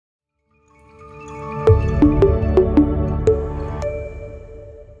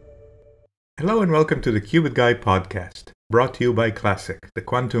Hello and welcome to the Qubit Guy podcast, brought to you by Classic, the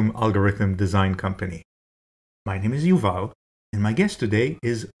quantum algorithm design company. My name is Yuval, and my guest today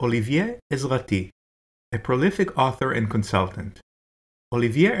is Olivier Ezratty, a prolific author and consultant.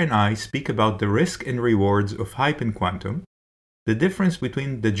 Olivier and I speak about the risk and rewards of hype in quantum, the difference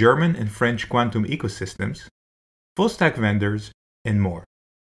between the German and French quantum ecosystems, full-stack vendors, and more.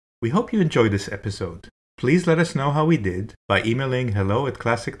 We hope you enjoy this episode. Please let us know how we did by emailing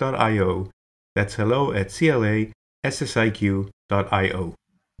hello@classic.io. That's hello@classiq.io.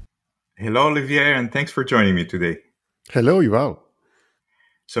 Hello, Olivier, and thanks for joining me today. Hello, Yuval.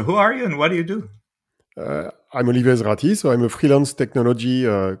 So who are you and what do you do? I'm Olivier Ezratty, so I'm a freelance technology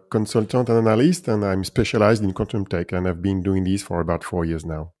consultant and analyst, and I'm specialized in quantum tech, and I've been doing this for about 4 years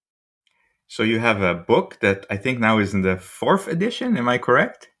now. So you have a book that I think now is in the 4th edition, am I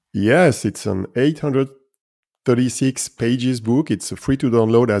correct? Yes, it's an 836 pages book. It's free to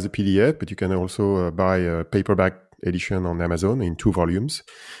download as a PDF, but you can also buy a paperback edition on Amazon in 2 volumes.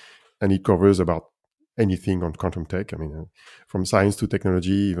 And it covers about anything on quantum tech. I mean, from science to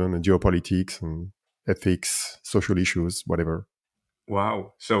technology, even geopolitics and ethics, social issues, whatever.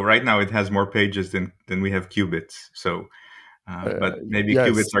 Wow. So right now it has more pages than we have qubits. So, but maybe yes,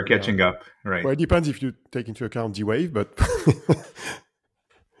 qubits are catching up, right? Well, it depends if you take into account D-Wave, but...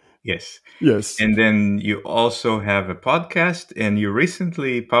 Yes. Yes. And then you also have a podcast, and you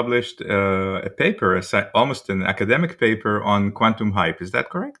recently published a paper, almost an academic paper on quantum hype. Is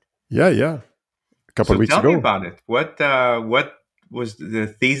that correct? Yeah. A couple of weeks ago. Tell me about it. What was the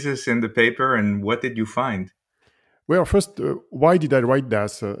thesis in the paper, and what did you find? Well, first, why did I write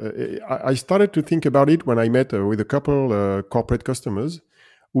that? I started to think about it when I met with a couple corporate customers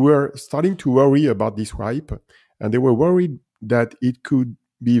who were starting to worry about this hype, and they were worried that it could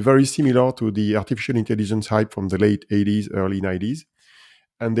be very similar to the artificial intelligence hype from the late 80s, early 90s.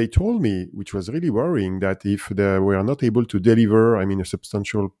 And they told me, which was really worrying, that if they were not able to deliver, a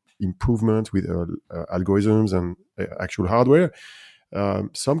substantial improvement with algorithms and actual hardware,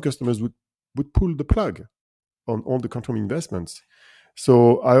 some customers would pull the plug on all the quantum investments.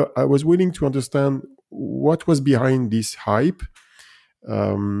 So I was willing to understand what was behind this hype,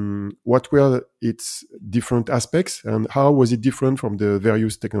 what were its different aspects, and how was it different from the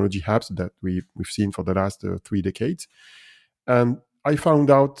various technology hypes that we've seen for the last 3 decades. And I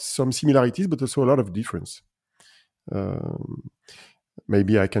found out some similarities, but also a lot of difference.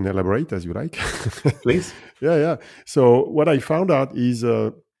 Maybe I can elaborate as you like. Please. Yeah. So what I found out is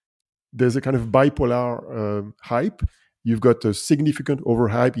there's a kind of bipolar hype. You've got a significant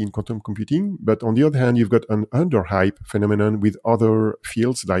overhype in quantum computing, but on the other hand, you've got an underhype phenomenon with other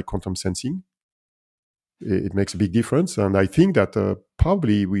fields like quantum sensing. It makes a big difference. And I think that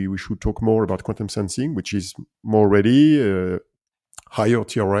probably we should talk more about quantum sensing, which is more ready, higher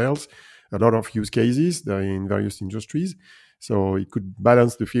TRLs, a lot of use cases in various industries. So it could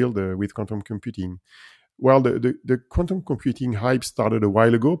balance the field with quantum computing. Well, the quantum computing hype started a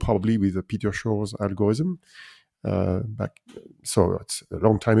while ago, probably with Peter Shor's algorithm. So it's a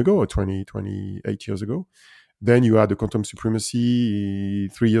long time ago, 28 years ago. Then you had the quantum supremacy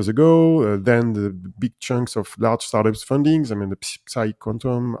 3 years ago. Then the big chunks of large startups fundings. The Psi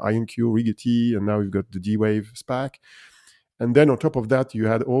Quantum, IonQ, Rigetti, and now you've got the D-Wave SPAC. And then on top of that, you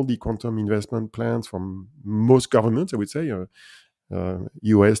had all the quantum investment plans from most governments, I would say,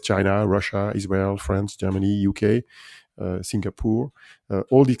 US, China, Russia, Israel, France, Germany, UK, Singapore.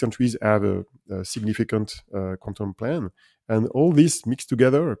 All these countries have a significant quantum plan. And all this mixed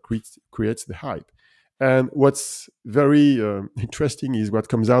together creates the hype. And what's very interesting is what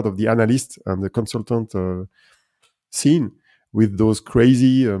comes out of the analyst and the consultant scene with those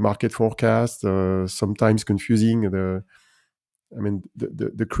crazy market forecasts, sometimes confusing the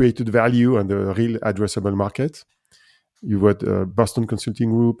created value and the real addressable market. You've got Boston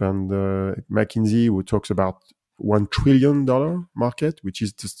Consulting Group and McKinsey, who talks about $1 trillion market, which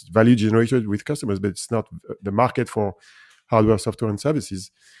is just value generated with customers, but it's not the market for hardware, software, and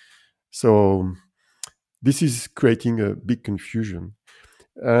services. So this is creating a big confusion.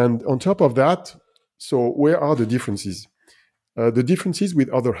 And on top of that, so where are the differences? The differences with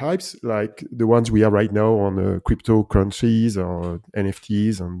other hypes, like the ones we have right now on cryptocurrencies or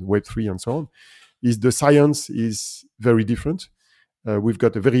NFTs and Web3 and so on, is the science is very different. We've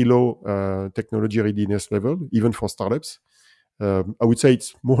got a very low technology readiness level, even for startups. I would say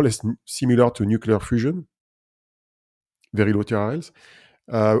it's more or less similar to nuclear fusion, very low TRLs.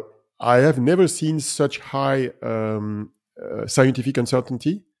 I have never seen such high scientific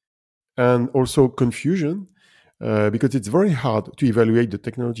uncertainty and also confusion. because it's very hard to evaluate the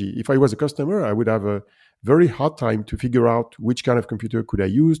technology. If I was a customer, I would have a very hard time to figure out which kind of computer could I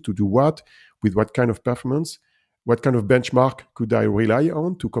use to do what, with what kind of performance, what kind of benchmark could I rely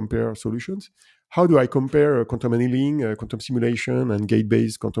on to compare solutions. How do I compare quantum annealing, quantum simulation, and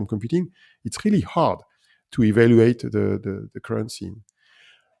gate-based quantum computing? It's really hard to evaluate the current scene.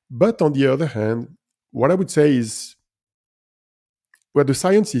 But on the other hand, what I would say is, well, the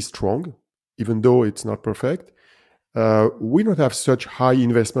science is strong, even though it's not perfect. We don't have such high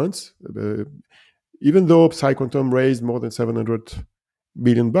investments. Even though PsiQuantum raised more than $700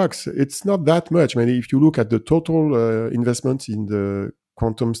 million, it's not that much. I mean, if you look at the total investments in the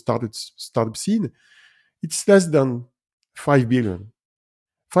quantum startup scene, it's less than 5 billion.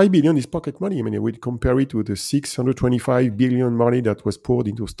 5 billion is pocket money. I mean, I would compare it to the 625 billion money that was poured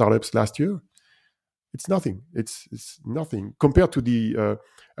into startups last year. It's nothing. It's nothing compared to the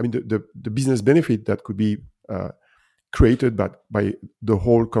business benefit that could be created by the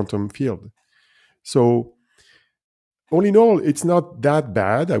whole quantum field. So all in all, it's not that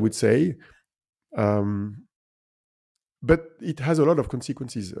bad, I would say. But it has a lot of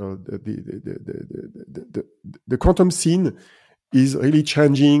consequences. The quantum scene is really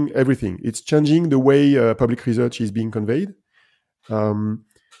changing everything. It's changing the way public research is being conveyed.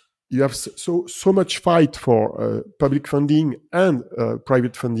 You have so much fight for public funding and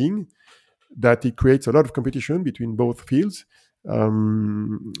private funding that it creates a lot of competition between both fields.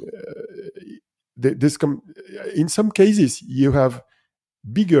 In some cases, you have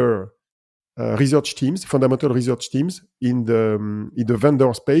bigger research teams, fundamental research teams in the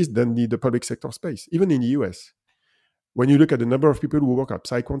vendor space than in the public sector space, even in the US. When you look at the number of people who work at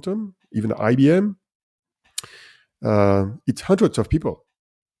PsiQuantum, even IBM, it's hundreds of people.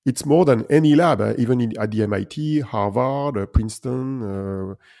 It's more than any lab, even at the MIT, Harvard, Princeton,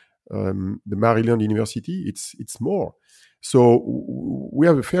 the Maryland University. It's more. So we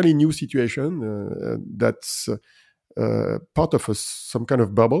have a fairly new situation that's part of some kind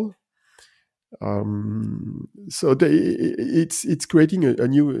of bubble. So it's creating a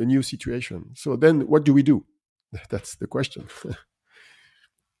new situation. So then, what do we do? That's the question.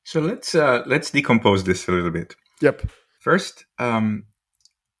 So let's decompose this a little bit. Yep. First,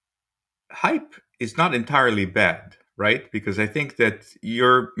 hype is not entirely bad, right? Because I think that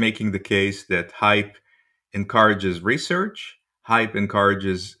you're making the case that hype encourages research, hype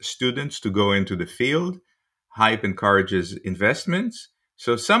encourages students to go into the field, hype encourages investments.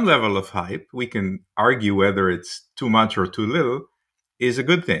 So some level of hype, we can argue whether it's too much or too little, is a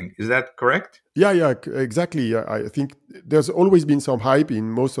good thing. Is that correct? Yeah, exactly. I think there's always been some hype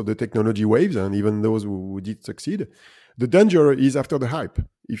in most of the technology waves, and even those who did succeed. The danger is after the hype.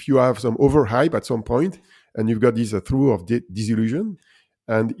 If you have some overhype at some point, and you've got this through of disillusion,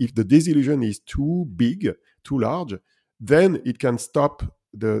 and if the disillusion is too big, too large, then it can stop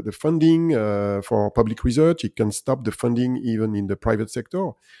the funding for public research. It can stop the funding even in the private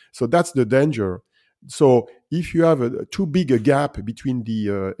sector. So that's the danger. So if you have too big a gap between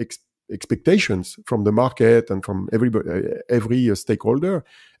the expectations from the market and from every stakeholder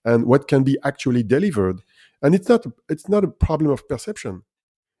and what can be actually delivered, and it's not a problem of perception.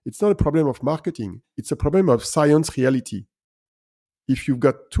 It's not a problem of marketing. It's a problem of science reality. If you've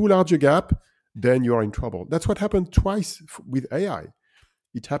got too large a gap, then you are in trouble. That's what happened twice with AI.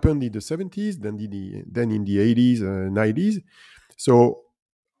 It happened in the 70s, then in the 80s, 90s. So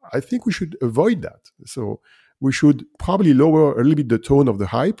I think we should avoid that. So we should probably lower a little bit the tone of the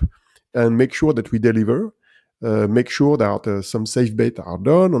hype and make sure that we deliver, make sure that some safe bets are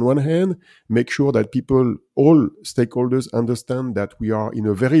done on one hand, make sure that all stakeholders understand that we are in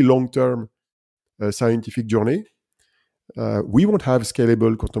a very long-term scientific journey. We won't have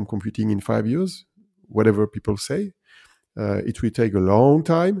scalable quantum computing in 5 years, whatever people say. It will take a long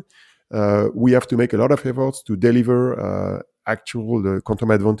time. We have to make a lot of efforts to deliver actual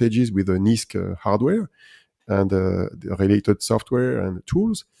quantum advantages with the NISQ hardware and the related software and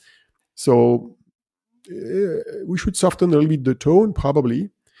tools. So we should soften a little bit the tone,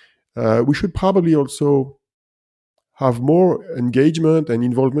 probably. We should probably also have more engagement and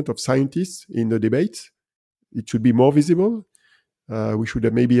involvement of scientists in the debates. It should be more visible. We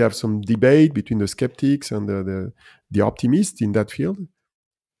should maybe have some debate between the skeptics and the optimists in that field.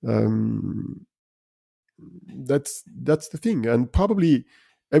 That's the thing. And probably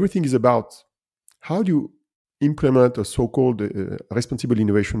everything is about how do you implement a so-called responsible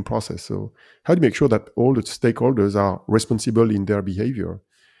innovation process. So how do you make sure that all the stakeholders are responsible in their behavior,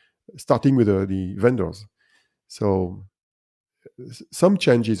 starting with the vendors. So some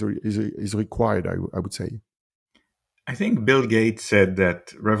change is required, I would say. I think Bill Gates said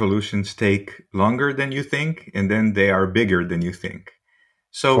that revolutions take longer than you think, and then they are bigger than you think.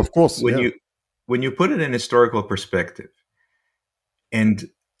 Of So course, yeah. when you put it in historical perspective, and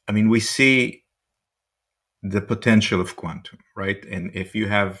I mean, we see the potential of quantum, right? And if you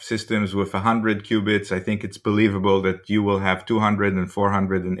have systems with 100 qubits, I think it's believable that you will have 200 and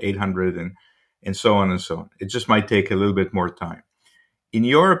 400 and 800 and so on and so on. It just might take a little bit more time. In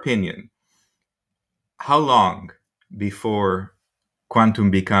your opinion, how long before quantum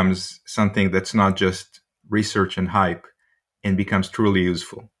becomes something that's not just research and hype and becomes truly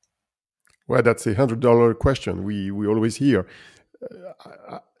useful? Well, that's $100 question we always hear.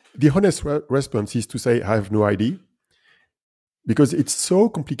 The honest response is to say, I have no idea, because it's so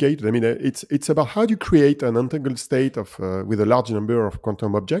complicated. I mean, it's about how do you create an entangled state of with a large number of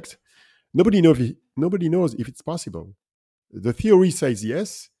quantum objects. Nobody knows if it's possible. The theory says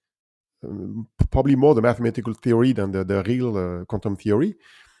yes, probably more the mathematical theory than the real quantum theory.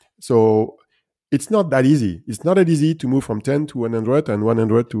 So it's not that easy. It's not that easy to move from 10 to 100 and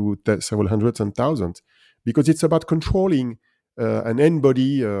 100 to several hundreds and thousands, because it's about controlling an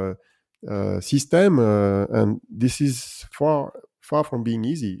n-body system, and this is far from being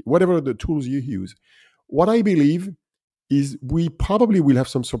easy, whatever the tools you use. What I believe is we probably will have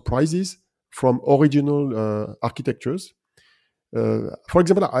some surprises from original architectures. For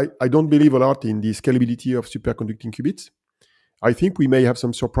example, I don't believe a lot in the scalability of superconducting qubits. I think we may have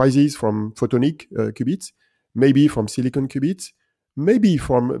some surprises from photonic qubits, maybe from silicon qubits, maybe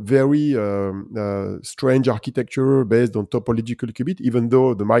from very strange architecture based on topological qubit, even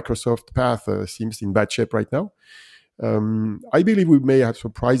though the Microsoft path seems in bad shape right now. I believe we may have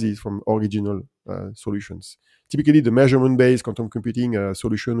surprises from original solutions. Typically, the measurement-based quantum computing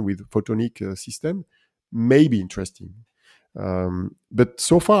solution with photonic system may be interesting. But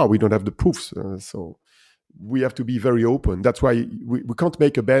so far, we don't have the proofs. So we have to be very open. That's why we can't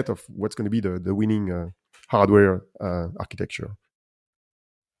make a bet of what's going to be the winning hardware architecture.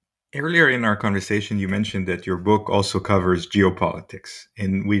 Earlier in our conversation, you mentioned that your book also covers geopolitics.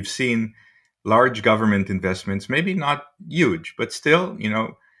 And we've seen large government investments, maybe not huge, but still,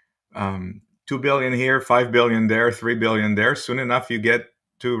 2 billion here, 5 billion there, 3 billion there. Soon enough, you get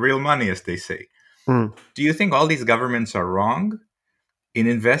to real money, as they say. Mm. Do you think all these governments are wrong in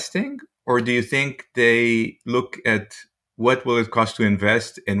investing? Or do you think they look at what will it cost to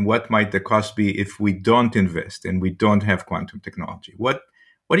invest and what might the cost be if we don't invest and we don't have quantum technology? What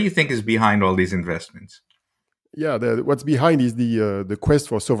do you think is behind all these investments? Yeah, what's behind is the quest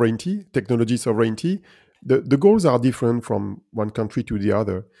for sovereignty, technology sovereignty. The goals are different from one country to the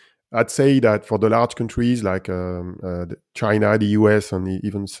other. I'd say that for the large countries like China, the US, and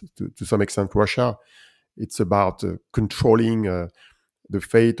even to some extent Russia, it's about controlling the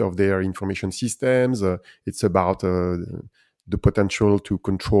fate of their information systems. It's about the potential to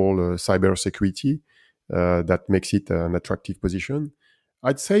control cybersecurity that makes it an attractive position.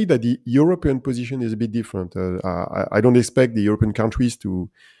 I'd say that the European position is a bit different. I don't expect the European countries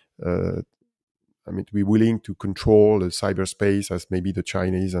to be willing to control cyberspace as maybe the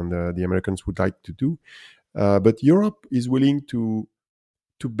Chinese and the Americans would like to do. But Europe is willing to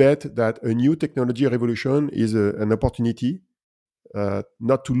bet that a new technology revolution is an opportunity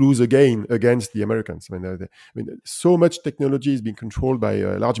not to lose again against the Americans. So much technology is being controlled by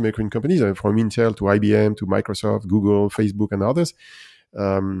large American companies, from Intel to IBM to Microsoft, Google, Facebook, and others,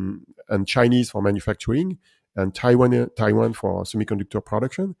 and Chinese for manufacturing, and Taiwan for semiconductor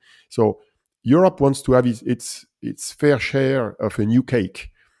production. So Europe wants to have its fair share of a new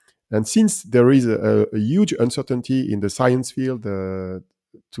cake. And since there is a huge uncertainty in the science field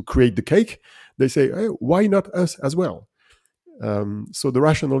to create the cake, they say, hey, why not us as well? So the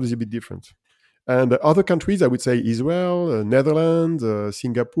rationale is a bit different. And other countries, I would say Israel, Netherlands,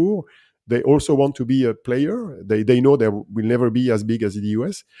 Singapore, they also want to be a player. They know they will never be as big as the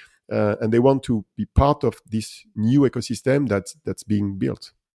US. And they want to be part of this new ecosystem that's being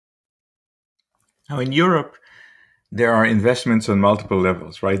built. Now, in Europe, there are investments on multiple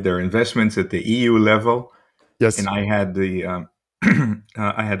levels, right? There are investments at the EU level. Yes. And I had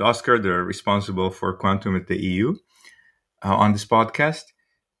I had Oscar, the responsible for quantum at the EU, on this podcast.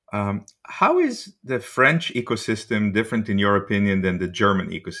 How is the French ecosystem different, in your opinion, than the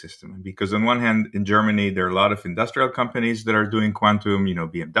German ecosystem? Because on one hand, in Germany, there are a lot of industrial companies that are doing quantum,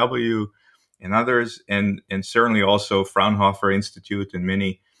 BMW and others, and certainly also Fraunhofer Institute and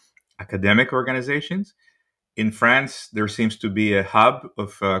many academic organizations. In France, there seems to be a hub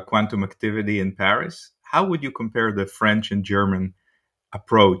of quantum activity in Paris. How would you compare the French and German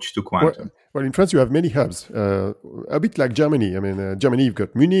approach to quantum? Well, in France, you have many hubs, a bit like Germany. I mean, Germany, you've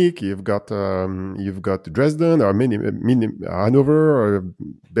got Munich, you've got Dresden, or many Hanover, or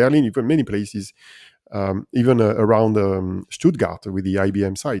Berlin. You've got many places, even around Stuttgart with the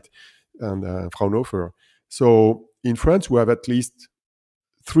IBM site and Fraunhofer. So in France, we have at least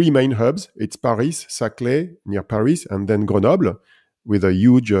three main hubs. It's Paris, Saclay, near Paris, and then Grenoble, with a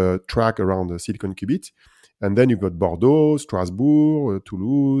huge track around the Silicon Qubit. And then you've got Bordeaux, Strasbourg,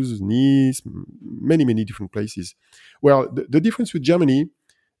 Toulouse, Nice, many, many different places. Well, the difference with Germany,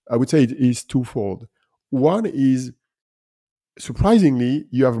 I would say, it is twofold. One is, surprisingly,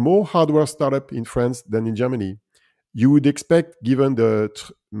 you have more hardware startup in France than in Germany. You would expect, given the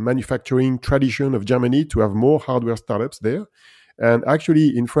manufacturing tradition of Germany, to have more hardware startups there. And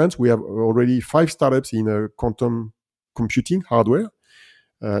actually, in France, we have already 5 startups in quantum computing hardware,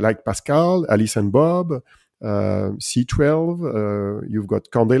 like Pascal, Alice and Bob, C12. You've got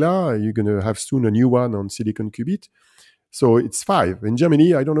Candela. You're going to have soon a new one on Silicon Qubit. So it's 5. In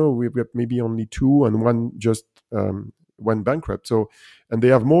Germany, I don't know, we've got maybe only 2 and one just went bankrupt. So, and they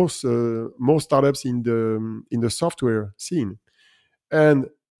have more startups in the software scene. And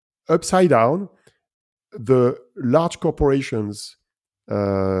upside down, the large corporations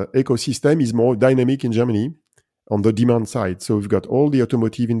ecosystem is more dynamic in Germany on the demand side. So we've got all the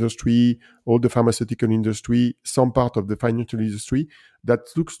automotive industry, all the pharmaceutical industry, some part of the financial industry that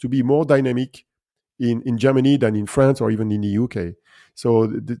looks to be more dynamic in Germany than in France or even in the UK. So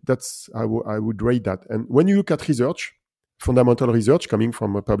that's I would rate that. And when you look at research, fundamental research coming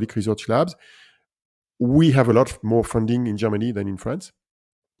from public research labs, we have a lot more funding in Germany than in France.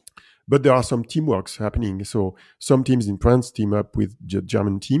 But there are some teamworks happening. So some teams in France team up with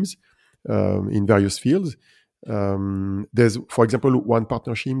German teams in various fields. There's, for example, one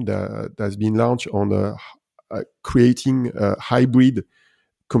partnership that has been launched on creating a hybrid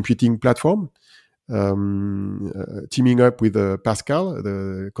computing platform, teaming up with Pascal,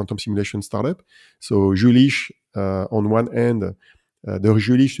 the quantum simulation startup. So Jülich on one end, the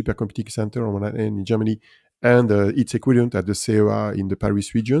Jülich Supercomputing Center on one end in Germany, and its equivalent at the CEA in the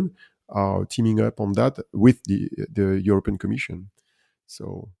Paris region are teaming up on that with the European Commission.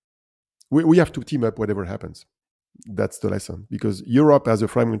 So we have to team up whatever happens. That's the lesson, because Europe as a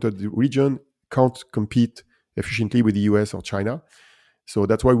fragmented region can't compete efficiently with the US or China. So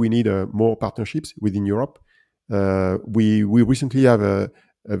that's why we need more partnerships within Europe. We recently have a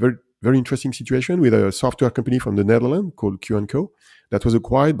very, very interesting situation with a software company from the Netherlands called Q&Co that was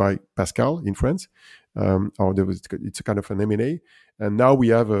acquired by Pascal in France. It's a kind of an M&A. And now we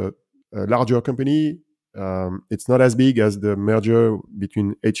have a larger company. It's not as big as the merger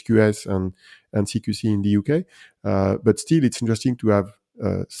between HQS and CQC in the UK. But still, it's interesting to have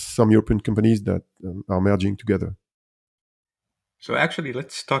some European companies that are merging together. So actually,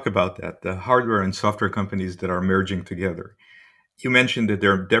 let's talk about that, the hardware and software companies that are merging together. You mentioned that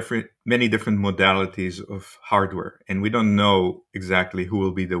there are many different modalities of hardware, and we don't know exactly who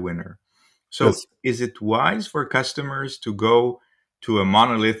will be the winner. So yes. Is it wise for customers to go to a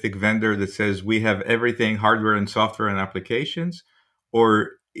monolithic vendor that says we have everything, hardware and software and applications?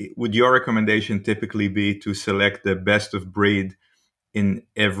 Or would your recommendation typically be to select the best of breed in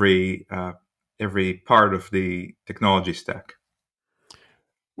every part of the technology stack?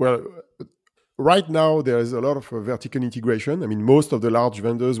 Well, right now, there is a lot of vertical integration. I mean, most of the large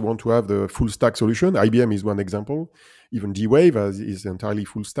vendors want to have the full stack solution. IBM is one example. Even D-Wave is entirely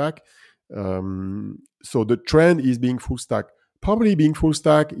full stack. So the trend is being full stack. Probably being full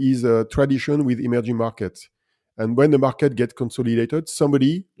stack is a tradition with emerging markets. And when the market gets consolidated,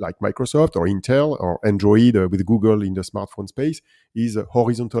 somebody like Microsoft or Intel or Android with Google in the smartphone space is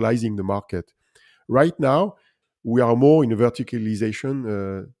horizontalizing the market. Right now, we are more in a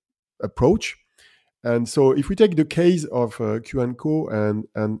verticalization approach. And so if we take the case of Q&Co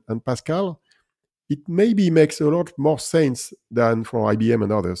and Pascal, it maybe makes a lot more sense than for IBM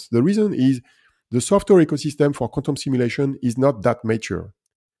and others. The reason is the software ecosystem for quantum simulation is not that mature.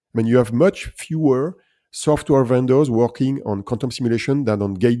 I mean, you have much fewer software vendors working on quantum simulation than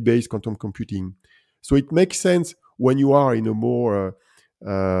on gate-based quantum computing. So it makes sense when you are in a more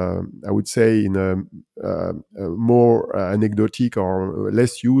I would say in a more anecdotic or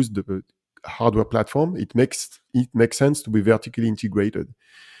less used hardware platform, it makes sense to be vertically integrated.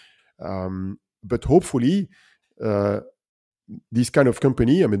 But hopefully, this kind of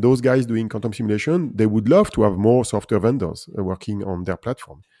company, I mean, those guys doing quantum simulation, they would love to have more software vendors working on their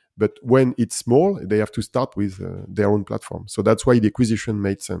platform. But when it's small, they have to start with their own platform. So that's why the acquisition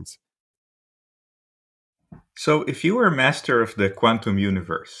made sense. So if you were a master of the quantum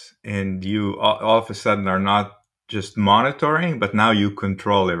universe and you all of a sudden are not just monitoring, but now you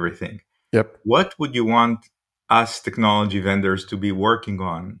control everything. Yep. What would you want us technology vendors to be working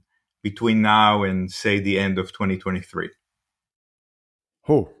on between now and, say, the end of 2023?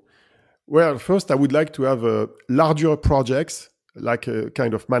 Oh, well, first, I would like to have larger projects, like a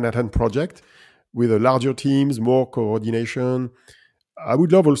kind of Manhattan project with larger teams, more coordination. I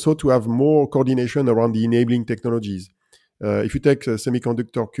would love also to have more coordination around the enabling technologies. If you take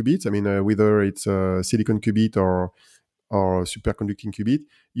semiconductor qubits, I mean, whether it's silicon qubit or superconducting qubit,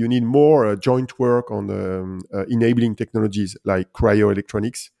 you need more joint work on enabling technologies like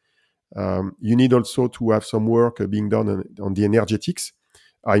cryoelectronics. You need also to have some work being done on the energetics.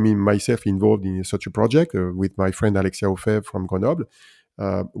 I mean, myself involved in such a project with my friend Alexia Ofev from Grenoble.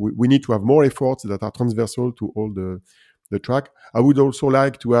 We need to have more efforts that are transversal to all the track. I would also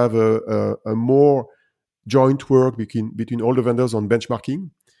like to have a more joint work between all the vendors on benchmarking.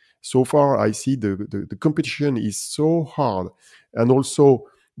 So far, I see the competition is so hard, and also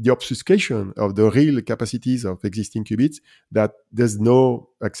the obfuscation of the real capacities of existing qubits that there's no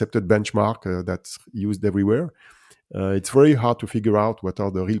accepted benchmark that's used everywhere. It's very hard to figure out what are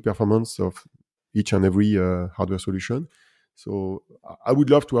the real performance of each and every hardware solution. So I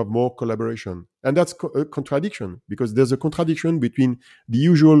would love to have more collaboration. And that's a contradiction, because there's a contradiction between the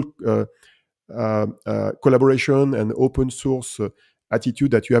usual collaboration and open source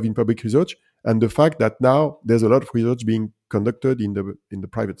attitude that you have in public research, and the fact that now there's a lot of research being conducted in the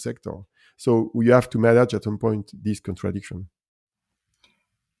private sector. So we have to manage at some point this contradiction.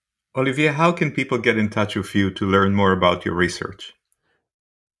 Olivier, how can people get in touch with you to learn more about your research?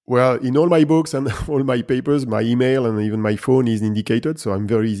 Well, in all my books and all my papers, my email and even my phone is indicated, so I'm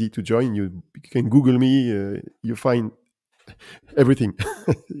very easy to join. You can Google me, you find everything.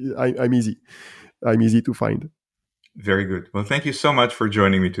 I'm easy. I'm easy to find. Very good. Well, thank you so much for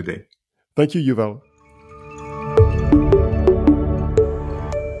joining me today. Thank you, Yuval.